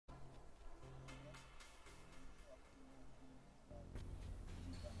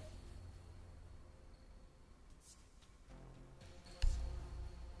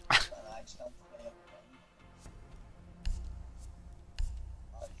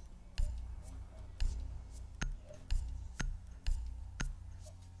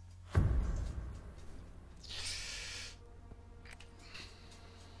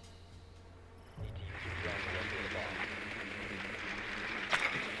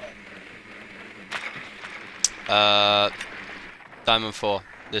Uh, Diamond 4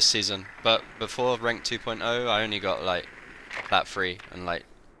 this season, but before rank 2.0, I only got like plat 3 and like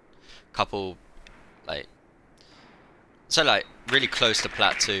couple like so like really close to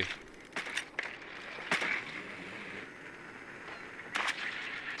plat 2.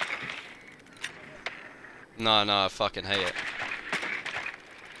 No, I fucking hate it.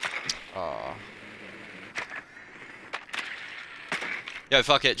 Oh. Yo,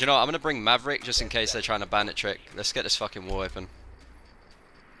 fuck it. Do you know what? I'm gonna bring Maverick just in case they're trying to bandit trick. Let's get this fucking wall open.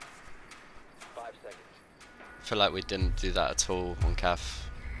 5 seconds. I feel like we didn't do that at all on Calf.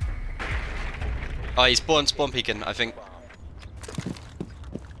 Oh, he's spawn peeking, I think.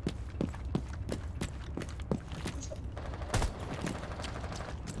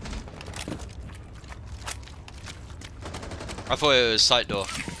 I thought it was side door.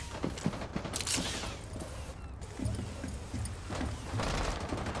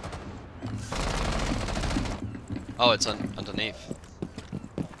 Oh, it's underneath.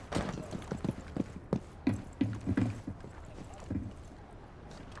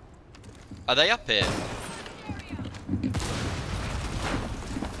 Are they up here?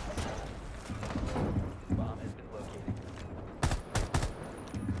 Bomb has been located.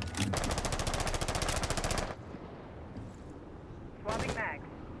 Swapping mags.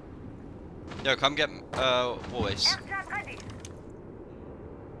 Yo, come get always Aircraft ready.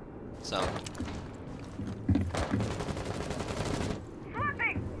 sound.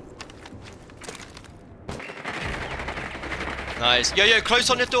 Swapping. Nice. Yo, close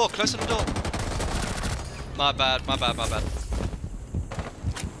on the door, close on the door. My bad.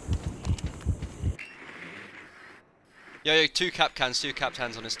 Yo, two cap cans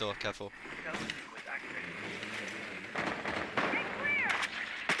on this door, careful.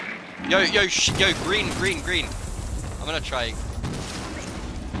 Yo, green. I'm gonna try.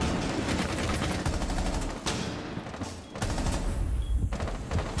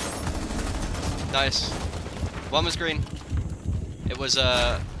 Nice. One was green. It was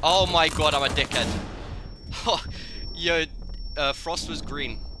oh my god, I'm a dickhead. Yo, Frost was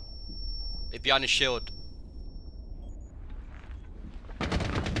green. Behind his shield.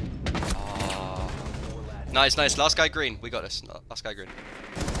 Oh. Nice. Last guy green. We got this. Last guy green.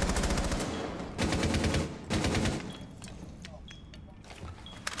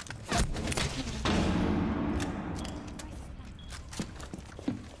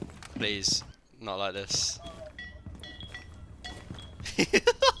 Please, not like this.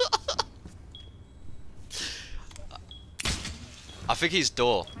 I think he's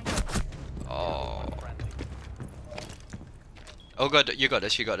door. Oh. Oh god, you got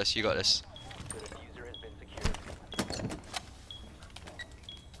this. The diffuser has been secured.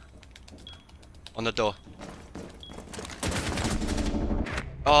 On the door.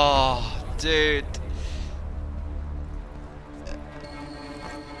 Oh, dude.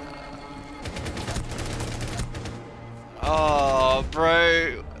 Oh,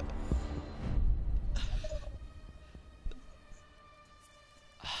 bro.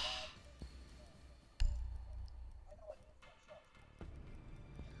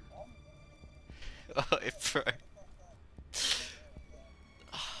 Oh, bro.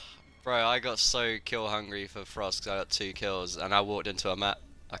 Bro, I got so kill hungry for Frost because I got 2 kills and I walked into a map.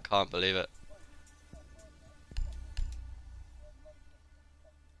 I can't believe it.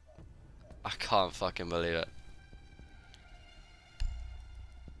 I can't fucking believe it.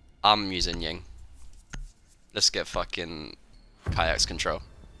 I'm using Ying. Let's get fucking kayaks control.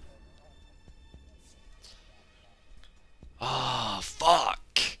 Oh, fuck.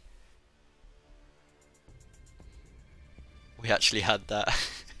 We actually had that.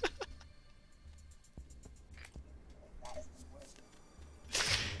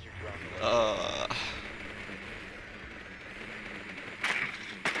 Your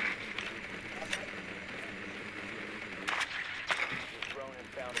drone has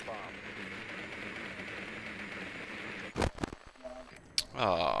found a bomb.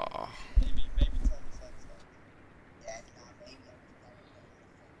 Oh.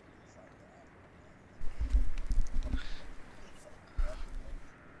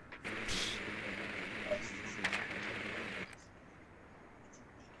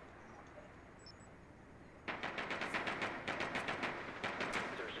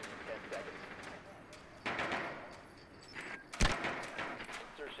 Insertion in 10 seconds.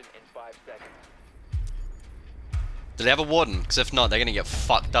 Insertion in 5 seconds. Do they have a warden? Because if not, they're gonna get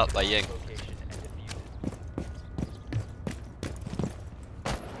fucked up by Ying. Location and defuse.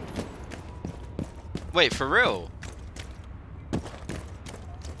 Wait, for real?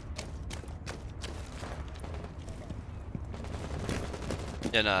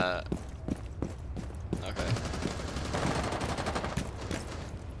 Yeah, nah. Okay.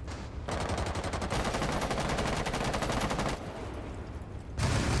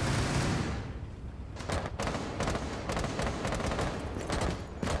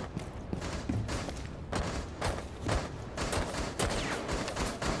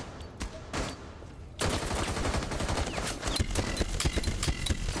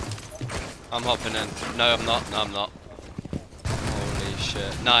 I'm hopping in. No, I'm not. No, I'm not. Holy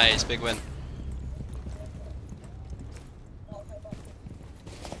shit. Nice, big win.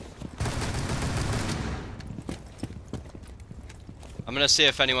 I'm gonna see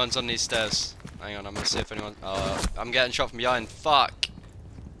if anyone's on these stairs. Hang on, I'm gonna see if anyone. Oh, I'm getting shot from behind. Fuck.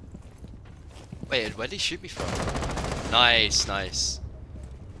 Wait, where did he shoot me from? Nice, nice.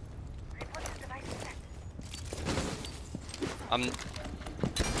 I'm.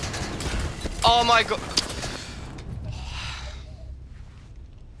 Oh my god.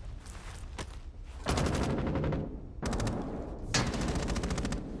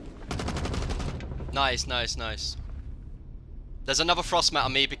 Nice, nice, nice. There's another frost mat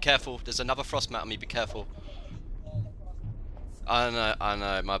on me, be careful. There's another frost mat on me, be careful. I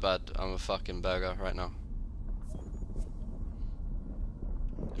know, my bad. I'm a fucking burger right now.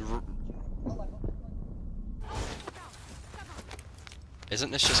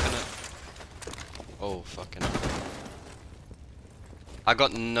 Isn't this just gonna... Oh, fucking hell. I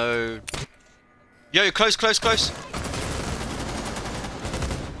got no... Yo, close, close, close!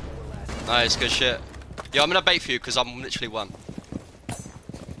 Nice, good shit. Yo, I'm gonna bait for you, because I'm literally one.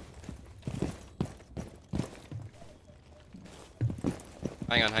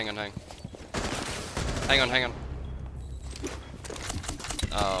 Hang on, hang on, hang. Hang on, hang on.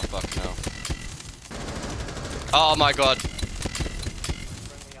 Oh, fuck no. Oh my god.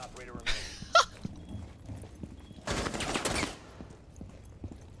 Friendly operator remaining.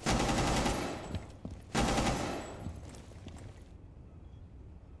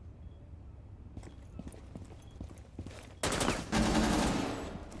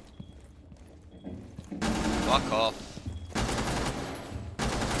 Fuck off.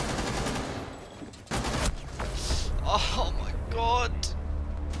 Oh my god.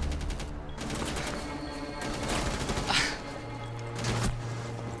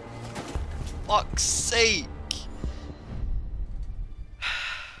 Fuck's sake.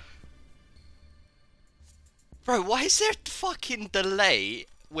 Bro, why is there fucking delay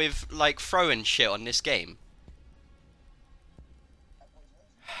with like throwing shit on this game?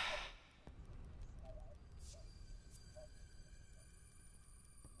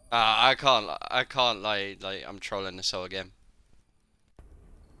 I can't like I'm trolling this whole game.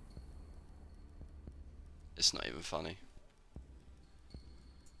 It's not even funny.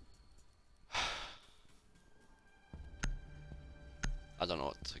 I don't know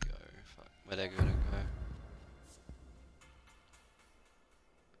what to go. Fuck. Where they gonna go?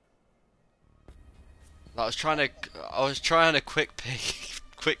 I was trying to quick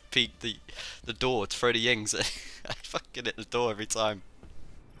peek the door to throw the yings. I fucking hit the door every time.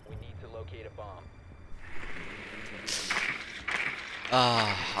 We need to locate a bomb.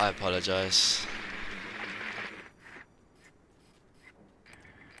 Ah, I apologize.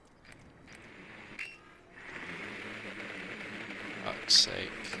 Fuck's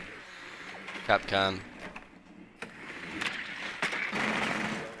sake. Capcan.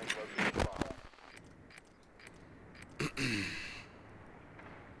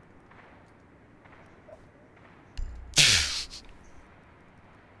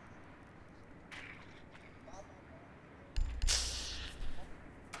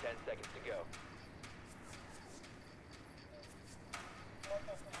 Seconds to go.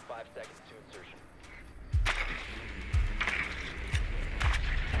 5 seconds to insertion.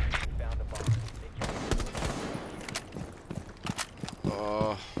 Found a bomb.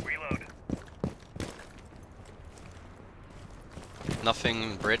 Oh. Reload.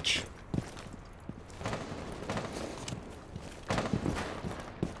 Nothing bridge.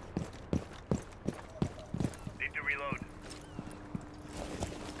 Need to reload.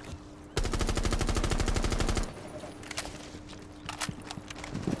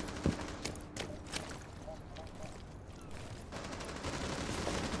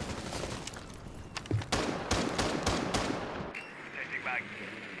 Changing back.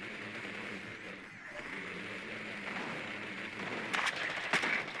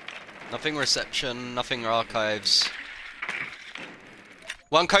 Nothing reception, nothing archives.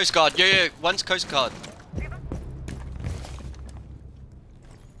 One Coast Guard, yeah, one's Coast Guard.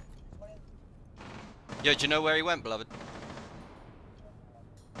 Yo, do you know where he went, beloved?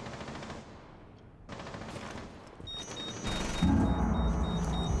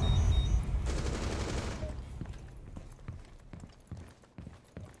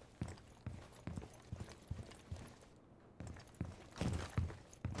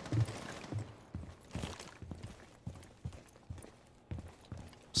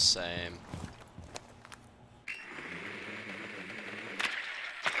 Same.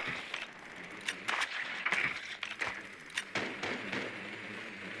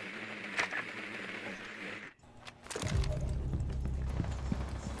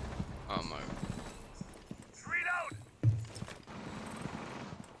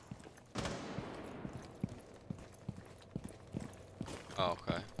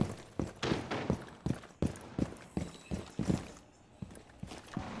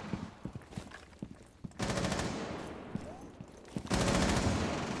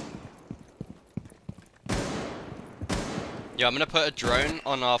 Yeah, I'm gonna put a drone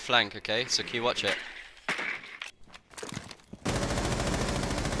on our flank, okay? So can you watch it?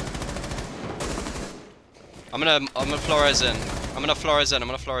 I'm gonna Flores in. I'm gonna Flores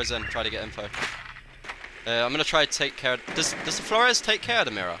in. Try to get info. I'm gonna try to take care of... Does the Flores take care of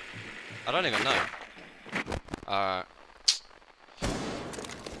the mirror? I don't even know. Alright.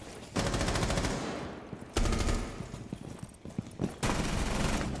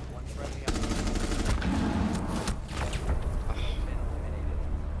 One friendly op- eliminated.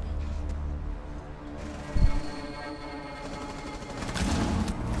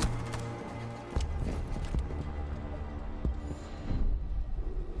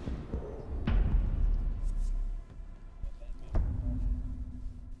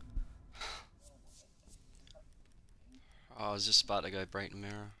 Oh, I was just about to go break the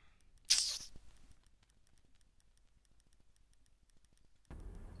mirror.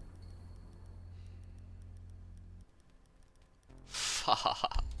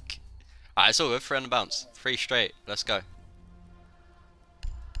 Fuck. Alright, it's all good. 3 on the bounce. 3 straight. Let's go.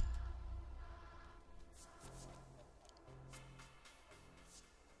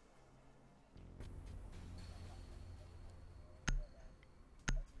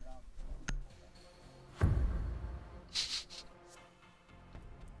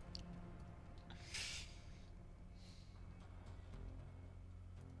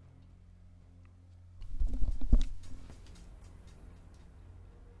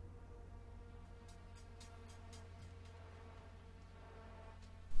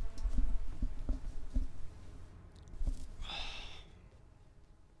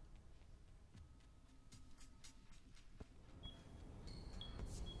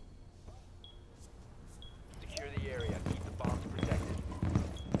 Secure the area. Keep the bombs protected.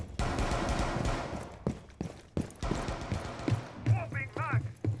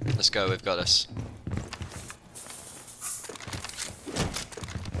 Let's go. We've got this.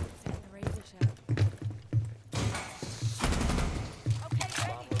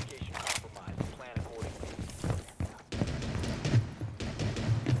 Bomb location compromised. Plan accordingly.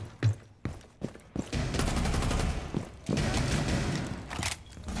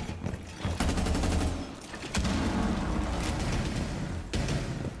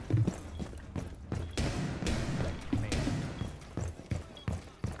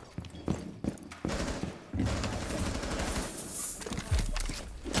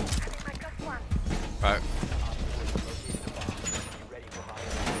 Right. Located a bomb. Be ready for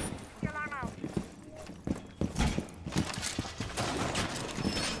higher.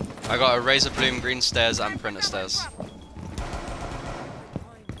 I got a Razor Bloom green stairs and printer stairs.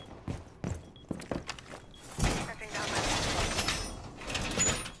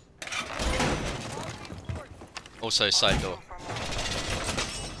 Also side door.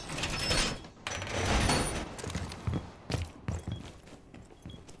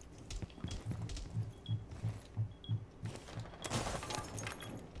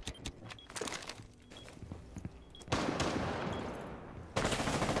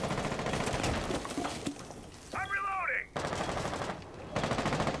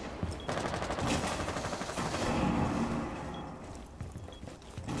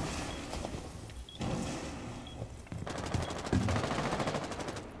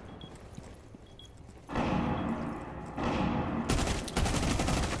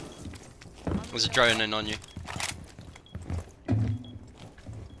 There's a drone in on you.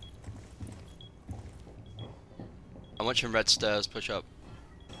 I'm watching red stairs push up.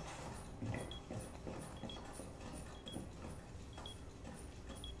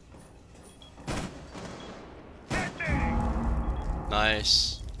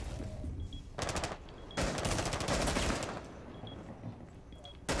 Nice.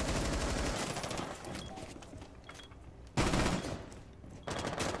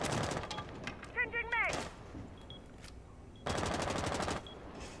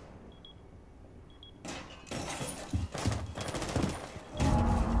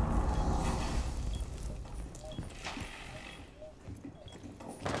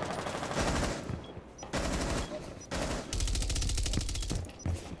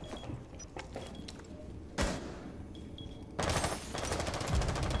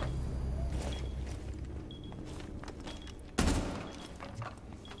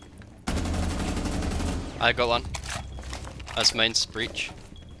 I got one. That's main breach.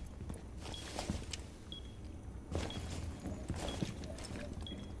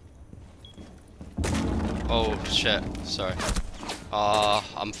 Oh shit, sorry. Ah,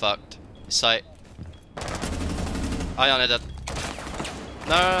 I'm fucked. Sight. Ion dead.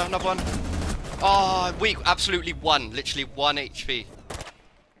 No, another one. Oh, weak. Absolutely one. Literally 1 HP.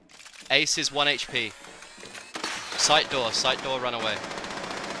 Ace is 1 HP. Side door, run away.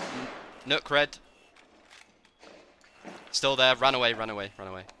 Nook red. Still there, run away.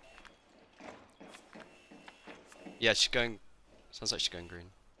 Yeah, she's going, sounds like she's going green.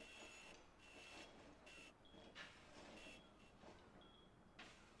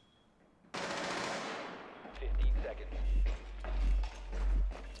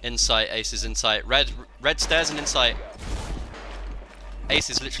 Insight, Ace is insight. Red stairs and insight. Ace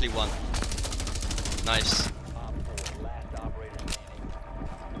is literally one. Nice.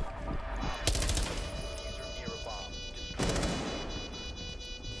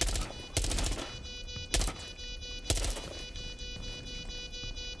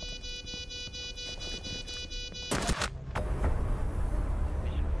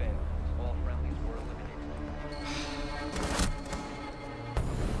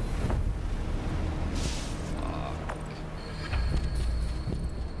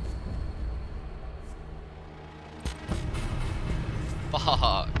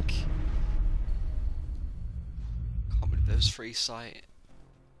 Fuck. Can't believe there was free sight.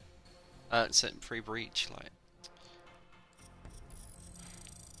 It's free breach, like.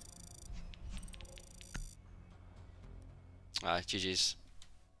 GG's.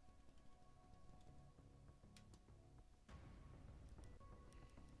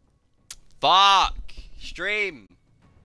 Fuck! Stream!